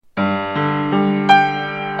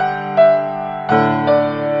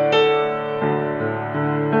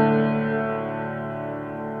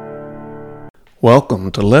Welcome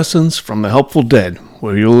to Lessons from the Helpful Dead,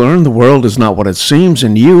 where you'll learn the world is not what it seems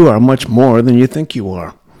and you are much more than you think you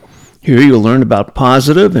are. Here you'll learn about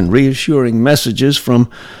positive and reassuring messages from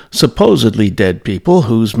supposedly dead people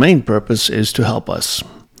whose main purpose is to help us.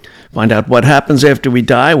 Find out what happens after we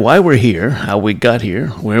die, why we're here, how we got here,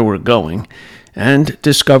 where we're going, and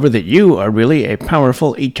discover that you are really a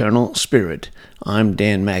powerful eternal spirit. I'm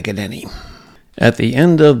Dan Magadeni. At the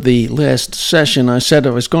end of the last session, I said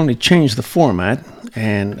I was going to change the format,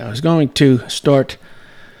 and I was going to start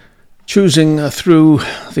choosing through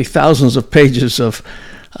the thousands of pages of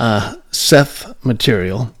Seth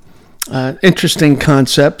material, interesting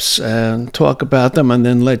concepts, and talk about them, and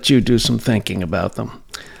then let you do some thinking about them.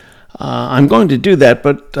 I'm going to do that,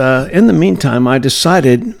 but in the meantime, I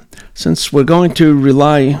decided, since we're going to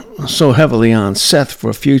rely so heavily on Seth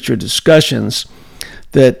for future discussions,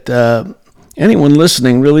 that anyone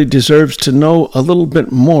listening really deserves to know a little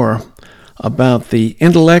bit more about the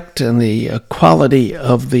intellect and the quality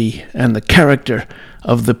of and the character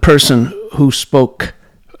of the person who spoke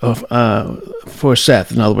for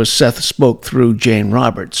Seth. In other words, Seth spoke through Jane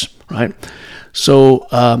Roberts, right? So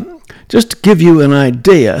just to give you an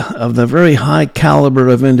idea of the very high caliber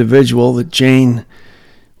of individual that Jane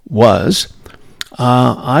was,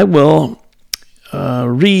 I will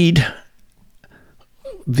read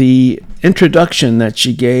the introduction that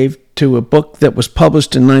she gave to a book that was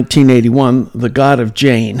published in 1981, The God of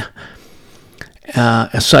Jane,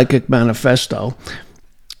 a psychic manifesto.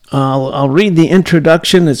 I'll read the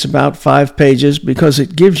introduction. It's about 5 pages because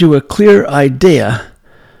it gives you a clear idea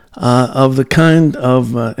of the kind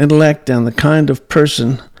of intellect and the kind of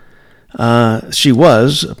person she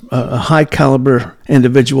was, a high caliber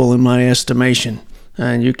individual in my estimation.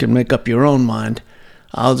 And you can make up your own mind.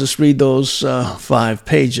 I'll just read those 5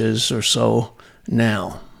 pages or so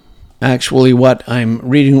now. Actually, what I'm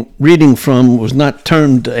reading from was not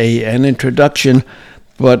termed an introduction,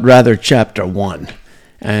 but rather chapter 1.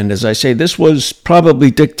 And as I say, this was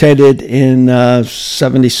probably dictated in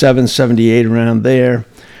 77, 78, around there.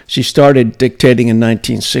 She started dictating in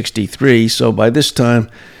 1963, so by this time,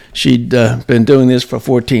 she'd been doing this for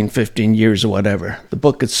 14, 15 years or whatever. The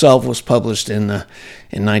book itself was published in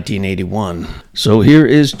 1981. So here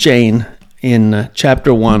is Jane in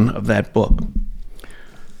chapter 1 of that book.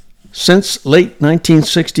 Since late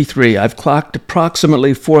 1963, I've clocked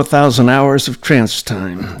approximately 4,000 hours of trance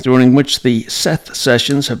time, during which the Seth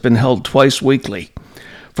sessions have been held twice weekly.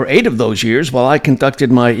 For 8 of those years, while I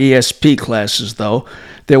conducted my ESP classes, though,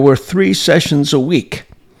 there were 3 sessions a week,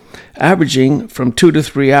 averaging from 2 to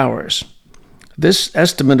 3 hours. This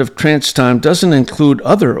estimate of trance time doesn't include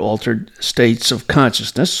other altered states of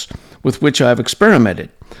consciousness with which I've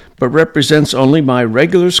experimented, but represents only my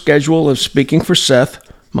regular schedule of speaking for Seth,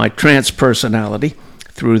 my trance personality,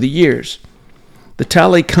 through the years. The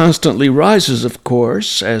tally constantly rises, of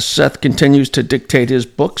course, as Seth continues to dictate his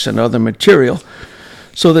books and other material,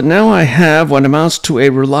 so that now I have what amounts to a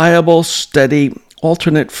reliable, steady,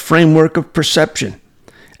 alternate framework of perception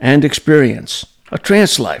and experience, a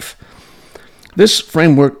trance life. This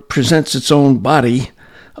framework presents its own body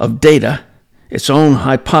of data, its own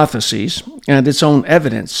hypotheses, and its own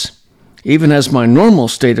evidence, even as my normal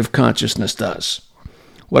state of consciousness does.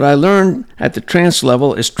 What I learn at the trance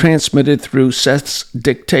level is transmitted through Seth's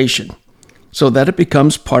dictation, so that it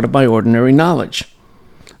becomes part of my ordinary knowledge.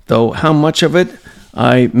 Though how much of it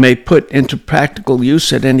I may put into practical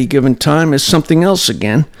use at any given time is something else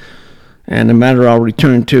again, and a matter I'll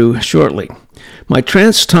return to shortly. My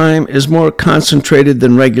trance time is more concentrated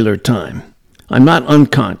than regular time. I'm not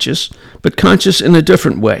unconscious, but conscious in a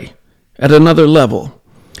different way, at another level,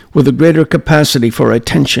 with a greater capacity for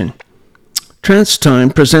attention. Trance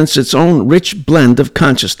time presents its own rich blend of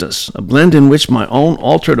consciousness, a blend in which my own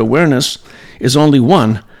altered awareness is only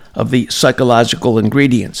one of the psychological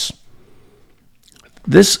ingredients.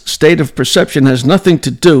 This state of perception has nothing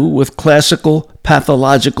to do with classical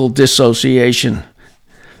pathological dissociation,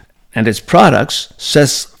 and its products,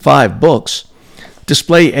 Seth's 5 books,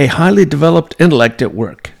 display a highly developed intellect at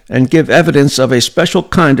work and give evidence of a special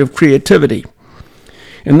kind of creativity.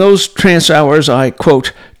 In those trance hours, I,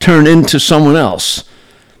 quote, turn into someone else.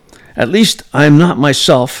 At least I am not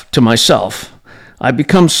myself to myself. I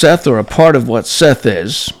become Seth, or a part of what Seth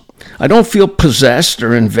is. I don't feel possessed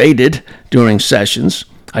or invaded during sessions.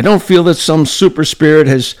 I don't feel that some super spirit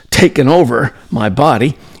has taken over my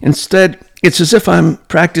body. Instead, it's as if I'm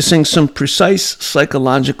practicing some precise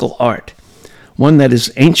psychological art, one that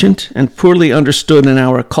is ancient and poorly understood in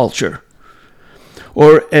our culture.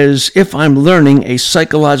 Or as if I'm learning a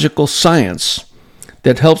psychological science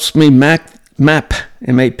that helps me map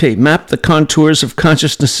the contours of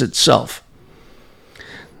consciousness itself.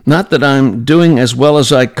 Not that I'm doing as well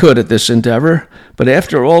as I could at this endeavor, but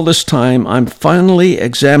after all this time, I'm finally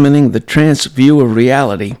examining the trance view of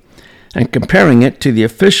reality and comparing it to the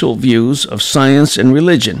official views of science and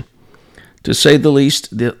religion. To say the least,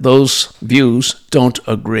 those views don't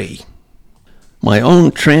agree. My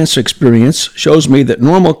own trance experience shows me that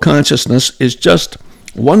normal consciousness is just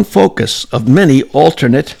one focus of many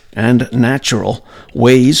alternate and natural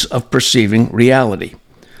ways of perceiving reality.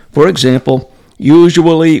 For example,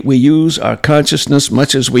 usually we use our consciousness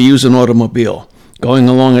much as we use an automobile, going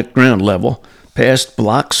along at ground level, past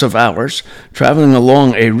blocks of ours, traveling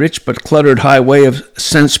along a rich but cluttered highway of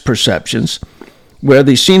sense perceptions, where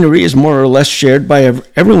the scenery is more or less shared by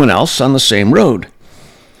everyone else on the same road.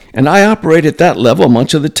 And I operate at that level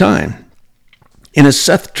much of the time. In a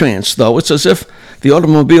Seth trance, though, it's as if the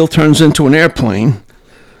automobile turns into an airplane,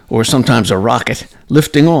 or sometimes a rocket,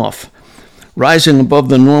 lifting off, rising above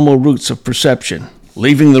the normal routes of perception,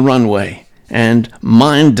 leaving the runway, and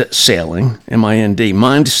mind sailing, M-I-N-D,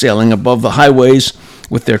 mind sailing above the highways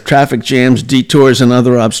with their traffic jams, detours, and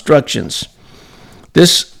other obstructions.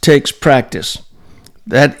 This takes practice.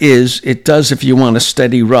 That is, it does if you want a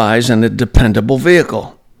steady rise and a dependable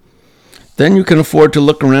vehicle. Then you can afford to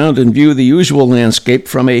look around and view the usual landscape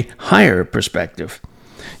from a higher perspective.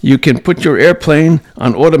 You can put your airplane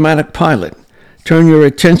on automatic pilot, turn your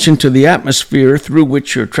attention to the atmosphere through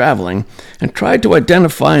which you're traveling, and try to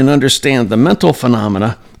identify and understand the mental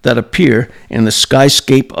phenomena that appear in the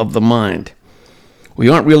skyscape of the mind. We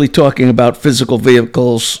aren't really talking about physical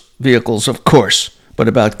vehicles of course, but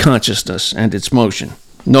about consciousness and its motion.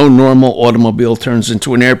 No normal automobile turns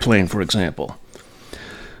into an airplane, for example.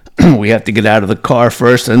 We have to get out of the car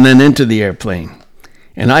first and then into the airplane.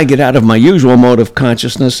 And I get out of my usual mode of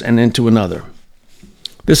consciousness and into another.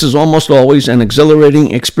 This is almost always an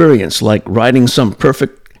exhilarating experience, like riding some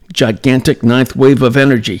perfect, gigantic ninth wave of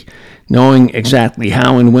energy, knowing exactly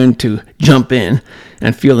how and when to jump in,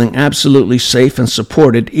 and feeling absolutely safe and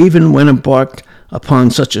supported even when embarked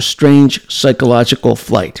upon such a strange psychological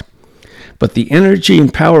flight. But the energy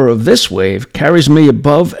and power of this wave carries me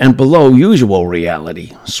above and below usual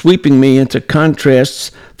reality, sweeping me into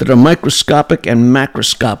contrasts that are microscopic and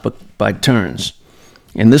macroscopic by turns.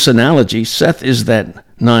 In this analogy, Seth is that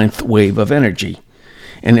ninth wave of energy,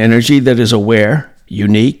 an energy that is aware,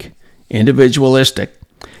 unique, individualistic,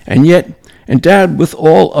 and yet endowed with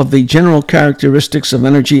all of the general characteristics of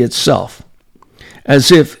energy itself,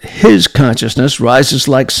 as if his consciousness rises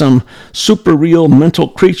like some super-real mental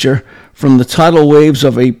creature from the tidal waves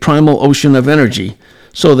of a primal ocean of energy,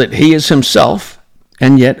 so that he is himself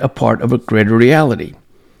and yet a part of a greater reality.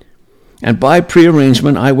 And by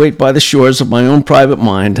prearrangement, I wait by the shores of my own private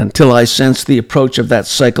mind until I sense the approach of that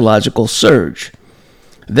psychological surge.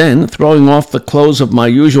 Then, throwing off the clothes of my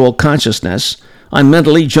usual consciousness, I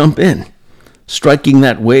mentally jump in, striking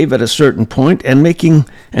that wave at a certain point and making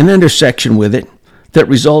an intersection with it that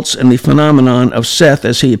results in the phenomenon of Seth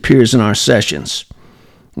as he appears in our sessions.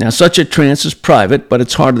 Now, such a trance is private, but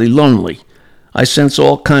it's hardly lonely. I sense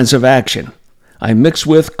all kinds of action. I mix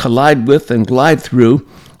with, collide with, and glide through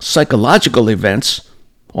psychological events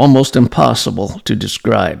almost impossible to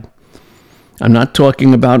describe. I'm not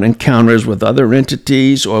talking about encounters with other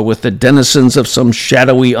entities or with the denizens of some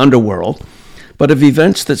shadowy underworld, but of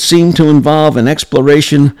events that seem to involve an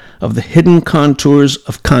exploration of the hidden contours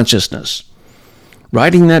of consciousness.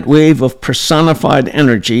 Riding that wave of personified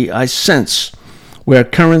energy, I sense where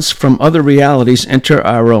currents from other realities enter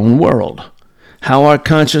our own world, how our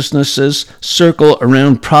consciousnesses circle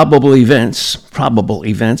around probable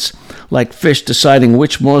events, like fish deciding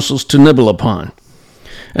which morsels to nibble upon.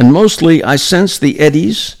 And mostly I sense the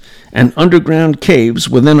eddies and underground caves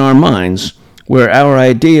within our minds where our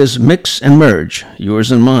ideas mix and merge,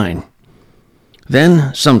 yours and mine.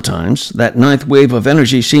 Then, sometimes, that ninth wave of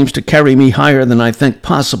energy seems to carry me higher than I think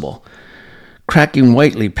possible, cracking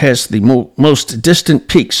whitely past the most distant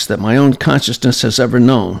peaks that my own consciousness has ever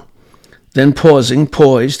known. Then pausing,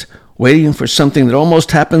 poised, waiting for something that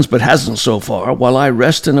almost happens but hasn't so far, while I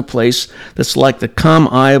rest in a place that's like the calm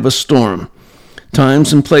eye of a storm.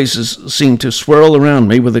 Times and places seem to swirl around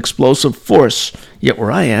me with explosive force, yet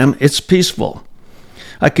where I am, it's peaceful.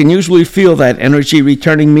 I can usually feel that energy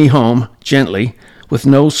returning me home, gently, with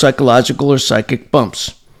no psychological or psychic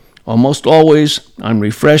bumps. Almost always, I'm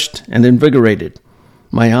refreshed and invigorated.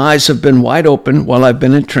 My eyes have been wide open while I've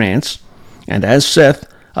been in trance, and as Seth,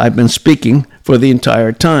 I've been speaking for the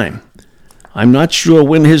entire time. I'm not sure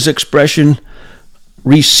when his expression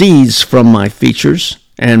recedes from my features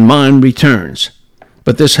and mine returns,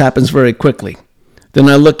 but this happens very quickly. Then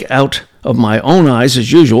I look out of my own eyes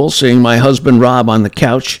as usual, seeing my husband Rob on the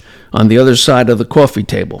couch on the other side of the coffee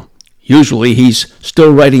table. Usually he's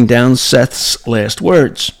still writing down Seth's last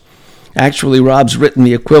words. Actually, Rob's written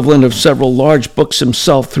the equivalent of several large books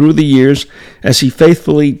himself through the years as he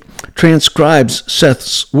faithfully transcribes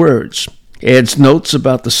Seth's words, adds notes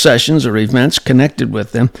about the sessions or events connected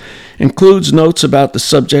with them, includes notes about the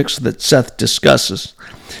subjects that Seth discusses,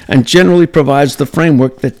 and generally provides the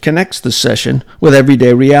framework that connects the session with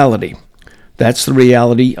everyday reality. That's the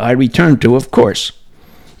reality I return to, of course.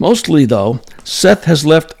 Mostly, though, Seth has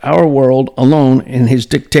left our world alone in his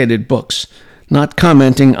dictated books, not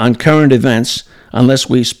commenting on current events unless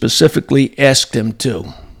we specifically asked him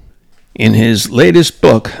to. In his latest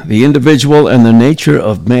book, The Individual and the Nature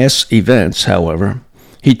of Mass Events, however,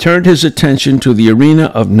 he turned his attention to the arena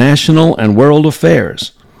of national and world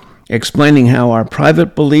affairs, explaining how our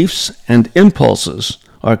private beliefs and impulses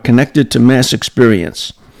are connected to mass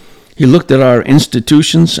experience. He looked at our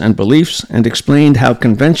institutions and beliefs and explained how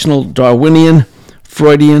conventional Darwinian,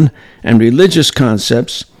 Freudian, and religious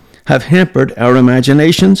concepts have hampered our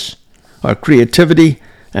imaginations, our creativity,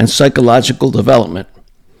 and psychological development.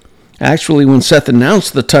 Actually, when Seth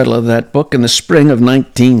announced the title of that book in the spring of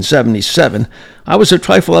 1977, I was a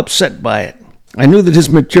trifle upset by it. I knew that his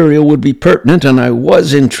material would be pertinent, and I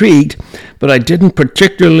was intrigued, but I didn't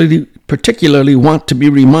particularly want to be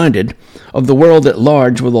reminded of the world at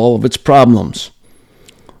large with all of its problems.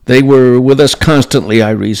 They were with us constantly,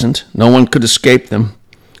 I reasoned. No one could escape them.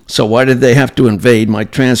 So why did they have to invade my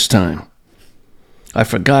trance time? I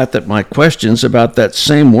forgot that my questions about that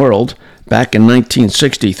same world back in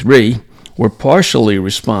 1963 were partially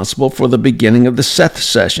responsible for the beginning of the Seth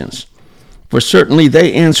sessions, for certainly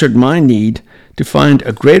they answered my need to find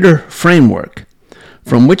a greater framework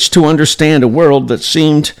from which to understand a world that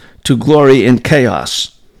seemed to glory in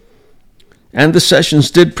chaos. And the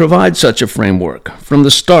sessions did provide such a framework. From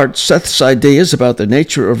the start, Seth's ideas about the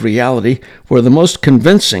nature of reality were the most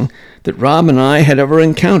convincing that Rob and I had ever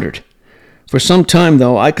encountered. For some time,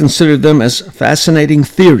 though, I considered them as fascinating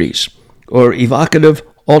theories or evocative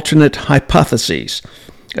alternate hypotheses.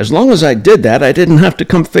 As long as I did that, I didn't have to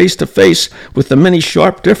come face to face with the many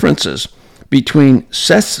sharp differences between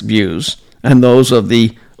Seth's views and those of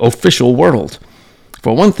the official world.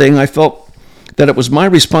 For one thing, I felt that it was my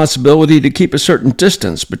responsibility to keep a certain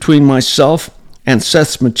distance between myself and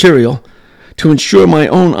Seth's material to ensure my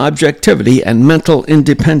own objectivity and mental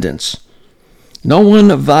independence. No one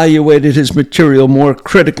evaluated his material more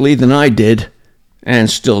critically than I did, and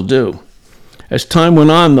still do. As time went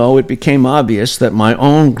on, though, it became obvious that my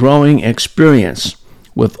own growing experience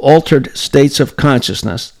with altered states of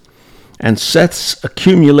consciousness and Seth's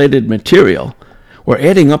accumulated material were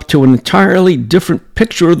adding up to an entirely different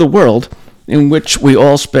picture of the world in which we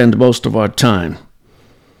all spend most of our time.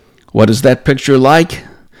 What is that picture like?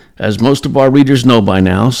 As most of our readers know by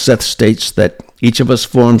now, Seth states that each of us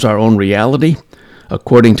forms our own reality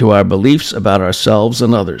according to our beliefs about ourselves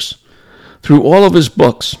and others. Through all of his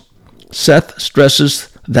books, Seth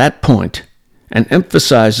stresses that point and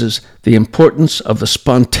emphasizes the importance of the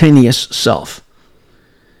spontaneous self.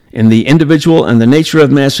 In The Individual and the Nature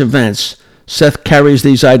of Mass Events, Seth carries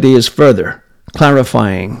these ideas further,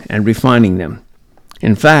 clarifying and refining them.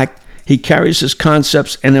 In fact, he carries his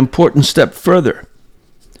concepts an important step further,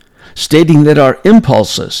 stating that our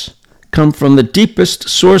impulses come from the deepest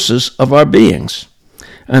sources of our beings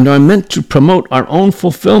and are meant to promote our own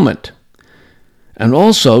fulfillment and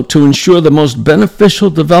also to ensure the most beneficial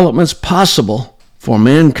developments possible for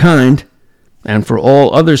mankind and for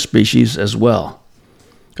all other species as well.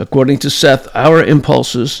 According to Seth, our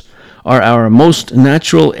impulses are our most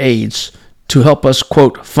natural aids to help us,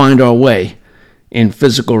 quote, find our way in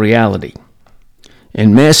physical reality.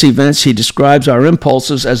 In Mass Events, he describes our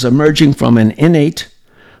impulses as emerging from an innate,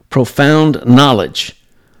 profound knowledge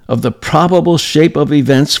of the probable shape of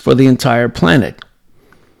events for the entire planet.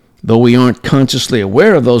 Though we aren't consciously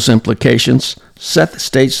aware of those implications, Seth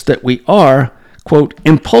states that we are, quote,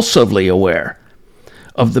 impulsively aware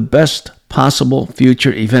of the best possible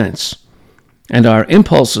future events. And our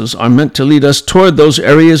impulses are meant to lead us toward those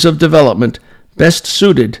areas of development best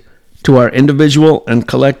suited to our individual and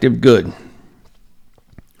collective good.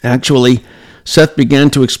 Actually, Seth began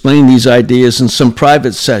to explain these ideas in some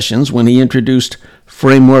private sessions when he introduced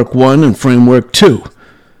Framework 1 and Framework 2,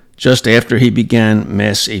 just after he began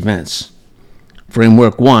Mass Events.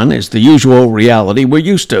 Framework 1 is the usual reality we're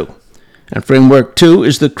used to, and Framework 2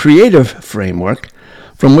 is the creative framework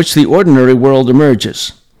from which the ordinary world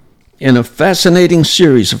emerges. In a fascinating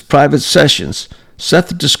series of private sessions,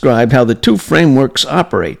 Seth described how the two frameworks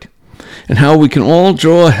operate, and how we can all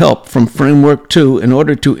draw help from Framework 2 in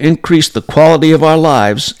order to increase the quality of our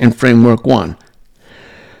lives in Framework 1.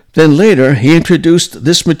 Then later, he introduced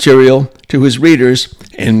this material to his readers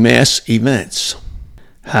in mass events.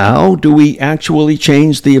 How do we actually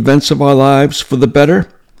change the events of our lives for the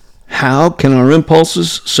better? How can our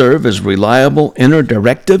impulses serve as reliable inner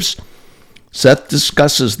directives? Seth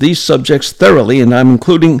discusses these subjects thoroughly, and I'm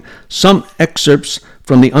including some excerpts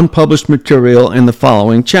from the unpublished material in the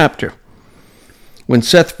following chapter. When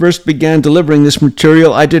Seth first began delivering this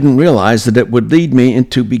material, I didn't realize that it would lead me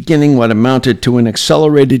into beginning what amounted to an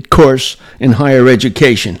accelerated course in higher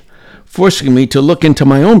education, forcing me to look into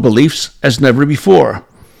my own beliefs as never before,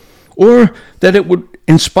 or that it would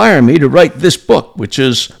inspire me to write this book, which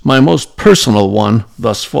is my most personal one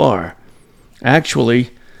thus far.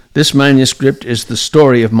 Actually, this manuscript is the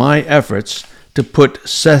story of my efforts to put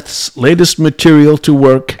Seth's latest material to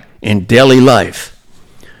work in daily life,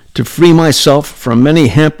 to free myself from many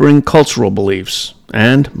hampering cultural beliefs,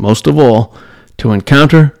 and, most of all, to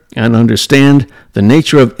encounter and understand the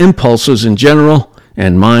nature of impulses in general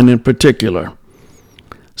and mine in particular.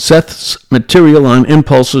 Seth's material on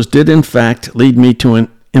impulses did, in fact, lead me to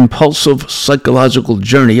an impulsive psychological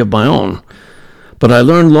journey of my own, but I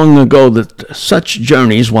learned long ago that such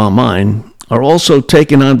journeys, while mine, are also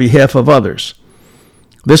taken on behalf of others.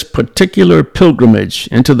 This particular pilgrimage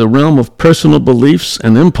into the realm of personal beliefs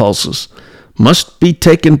and impulses must be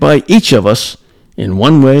taken by each of us in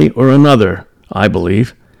one way or another, I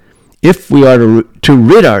believe, if we are to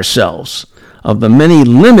rid ourselves of the many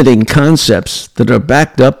limiting concepts that are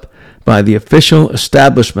backed up by the official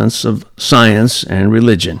establishments of science and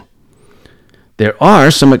religion. There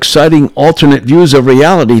are some exciting alternate views of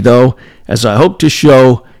reality, though, as I hope to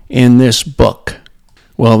show in this book.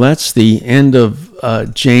 Well, that's the end of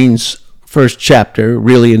Jane's first chapter,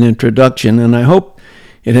 really an introduction, and I hope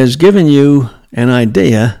it has given you an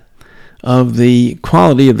idea of the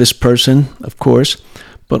quality of this person, of course,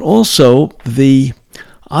 but also the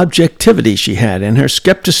objectivity she had and her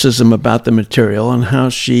skepticism about the material and how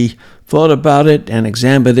she thought about it and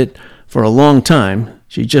examined it for a long time.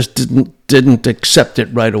 She just didn't accept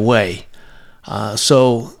it right away.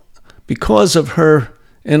 So because of her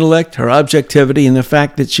intellect, her objectivity, and the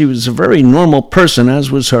fact that she was a very normal person,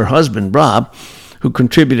 as was her husband, Rob, who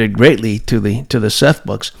contributed greatly to the Seth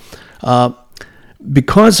books.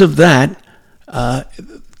 Because of that,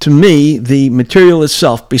 to me, the material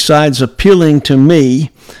itself, besides appealing to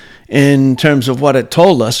me in terms of what it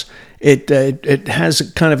told us, it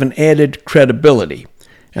has kind of an added credibility.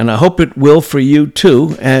 And I hope it will for you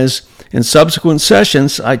too, as in subsequent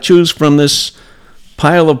sessions, I choose from this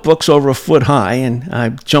pile of books over a foot high, and I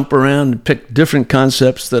jump around and pick different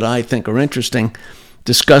concepts that I think are interesting,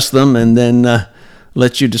 discuss them, and then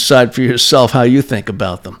let you decide for yourself how you think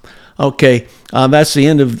about them. Okay, that's the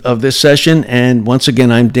end of this session, and once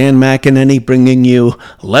again, I'm Dan McEnany, bringing you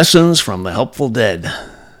Lessons from the Helpful Dead.